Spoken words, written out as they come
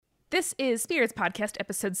This is Spirits Podcast,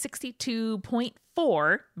 episode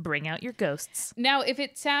 62.4, Bring Out Your Ghosts. Now, if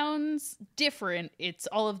it sounds different, it's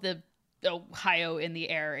all of the Ohio in the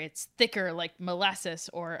air. It's thicker like molasses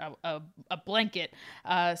or a blanket.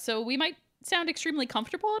 So we might sound extremely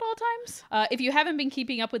comfortable at all times. If you haven't been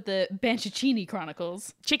keeping up with the Bansheechini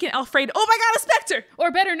Chronicles. Chicken Alfredo, oh my god, a specter!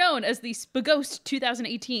 Or better known as the Spaghost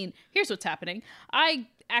 2018. Here's what's happening. I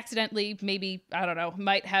accidentally, maybe, I don't know,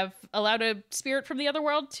 might have allowed a spirit from the other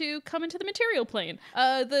world to come into the material plane.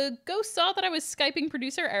 The ghost saw that I was Skyping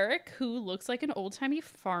producer Eric, who looks like an old-timey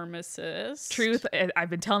pharmacist. Truth, I've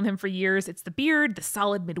been telling him for years, it's the beard, the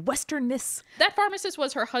solid Midwesternness. That pharmacist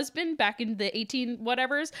was her husband back in the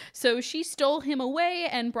 18-whatevers, so she stole him away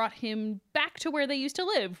and brought him back to where they used to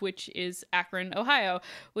live, which is Akron, Ohio,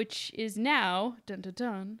 which is now,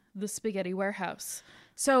 dun-dun-dun, the Spaghetti Warehouse.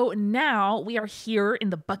 So now we are here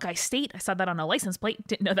in the Buckeye State. I saw that on a license plate.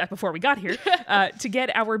 Didn't know that before we got here. To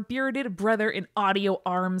get our bearded brother in audio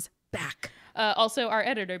arms back. Also our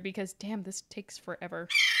editor, because damn, this takes forever.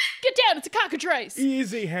 Get down, it's a cockatrice!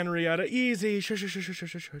 Easy, Henrietta, easy. Shush, shush, shush,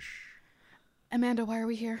 shush, shush. Amanda, why are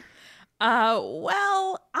we here?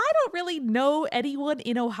 Well, I don't really know anyone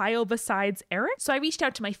in Ohio besides Eric, so I reached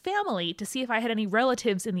out to my family to see if I had any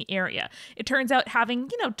relatives in the area. It turns out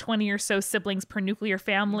having, 20 or so siblings per nuclear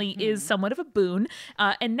family is somewhat of a boon,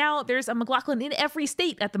 and now there's a McLaughlin in every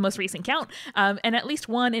state at the most recent count, and at least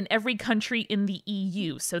one in every country in the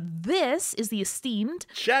EU. So this is the esteemed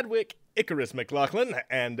Chadwick Icarus McLaughlin,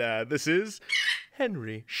 and this is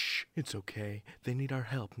Henry. Shh, it's okay. They need our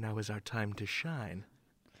help. Now is our time to shine.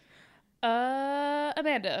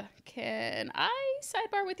 Amanda, can I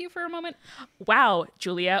sidebar with you for a moment? Wow,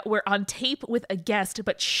 Julia, we're on tape with a guest,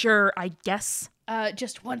 but sure, I guess.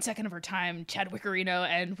 Just 1 second of our time, Chad Wickerino,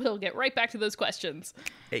 and we'll get right back to those questions.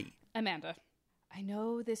 Hey. Amanda, I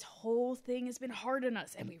know this whole thing has been hard on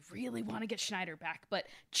us, and we really want to get Schneider back, but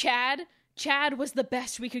Chad was the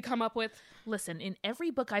best we could come up with. Listen, in every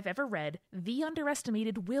book I've ever read, the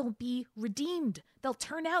underestimated will be redeemed. They'll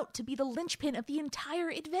turn out to be the linchpin of the entire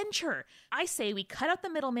adventure. I say we cut out the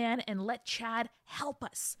middleman and let Chad help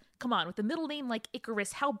us. Come on, with a middle name like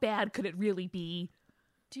Icarus, how bad could it really be?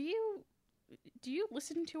 Do you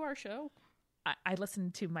listen to our show? I listen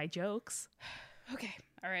to my jokes. Okay,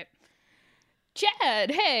 all right.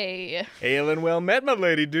 Chad, hey! Hail and well met, my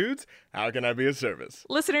lady dudes. How can I be of service?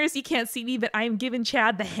 Listeners, you can't see me, but I am giving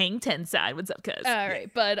Chad the hang 10 side. What's up, cuz? All right,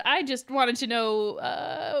 but I just wanted to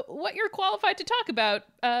know what you're qualified to talk about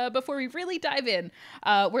before we really dive in.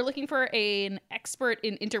 We're looking for an expert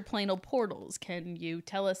in interplanal portals. Can you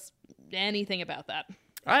tell us anything about that?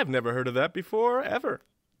 I've never heard of that before, ever.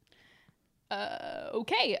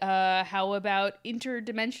 Okay, how about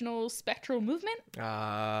interdimensional spectral movement?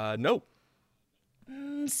 No.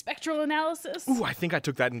 Spectral analysis? Ooh, I think I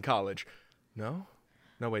took that in college. No?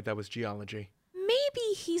 No, wait, that was geology.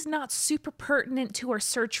 Maybe he's not super pertinent to our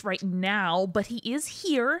search right now, but he is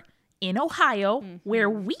here in Ohio, where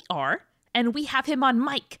we are, and we have him on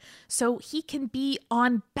mic, so he can be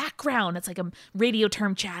on background. It's like a radio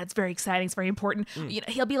term, Chad. It's very exciting. It's very important.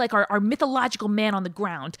 He'll be like our mythological man on the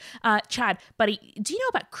ground. Chad, buddy, do you know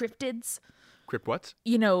about cryptids? Crypt what?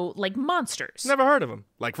 Like monsters. Never heard of him.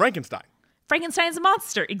 Like Frankenstein. Frankenstein's a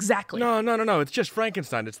monster, exactly. No. It's just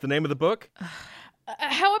Frankenstein. It's the name of the book.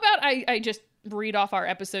 How about I just read off our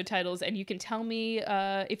episode titles and you can tell me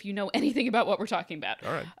if you know anything about what we're talking about.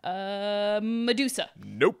 All right. Medusa.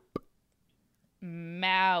 Nope.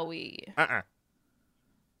 Maui.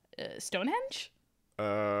 Stonehenge?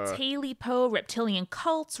 Haley Poe, reptilian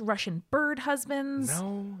cults, Russian bird husbands.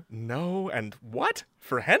 No, and what?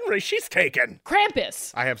 For Henry, she's taken.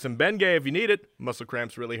 Krampus. I have some Bengay if you need it. Muscle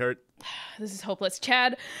cramps really hurt. This is hopeless.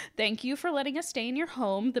 Chad, thank you for letting us stay in your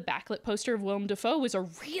home. The backlit poster of Willem Dafoe was a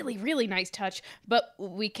really, really nice touch, but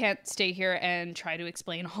we can't stay here and try to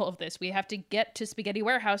explain all of this. We have to get to Spaghetti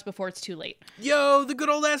Warehouse before it's too late. Yo, the good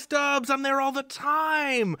old S-Dubs. I'm there all the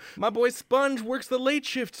time. My boy Sponge works the late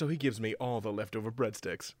shift, so he gives me all the leftover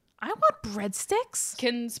breadsticks. I want breadsticks.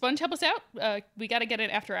 Can Sponge help us out? We gotta get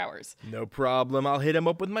it after hours. No problem. I'll hit him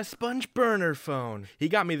up with my Sponge burner phone. He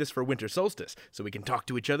got me this for winter solstice, so we can talk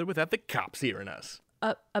to each other without the cops hearing us.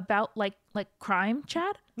 About like crime,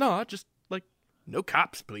 Chad? No, just no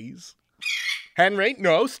cops, please. Henry,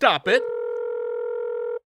 no, stop it.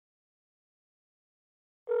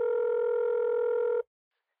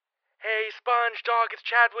 Hey, Sponge Dog, it's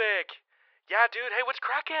Chadwick. Yeah, dude, hey, what's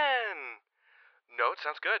crackin'? No, it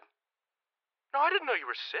sounds good. No, I didn't know you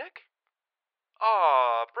were sick.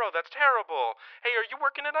 Aw, bro, that's terrible. Hey, are you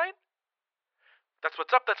working tonight? That's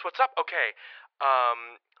what's up, Okay.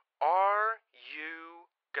 Are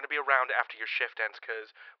you gonna be around after your shift ends,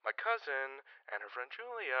 because my cousin and her friend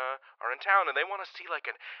Julia are in town, and they want to see, like,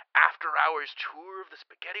 an after-hours tour of the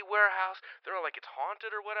spaghetti warehouse. They're all like, it's haunted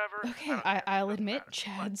or whatever. Okay, I'll admit,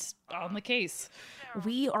 Chad's on the case.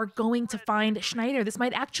 We are going to find Schneider. This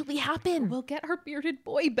might actually happen. We'll get her bearded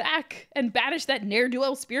boy back and banish that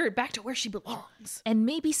ne'er-do-well spirit back to where she belongs. And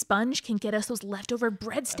maybe Sponge can get us those leftover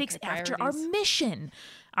breadsticks Okay, after our priorities. mission.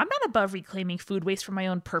 I'm not above reclaiming food waste for my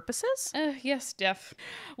own purposes. Yes, Def.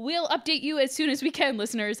 We'll update you as soon as we can,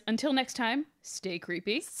 listeners. Until next time, stay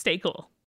creepy. Stay cool.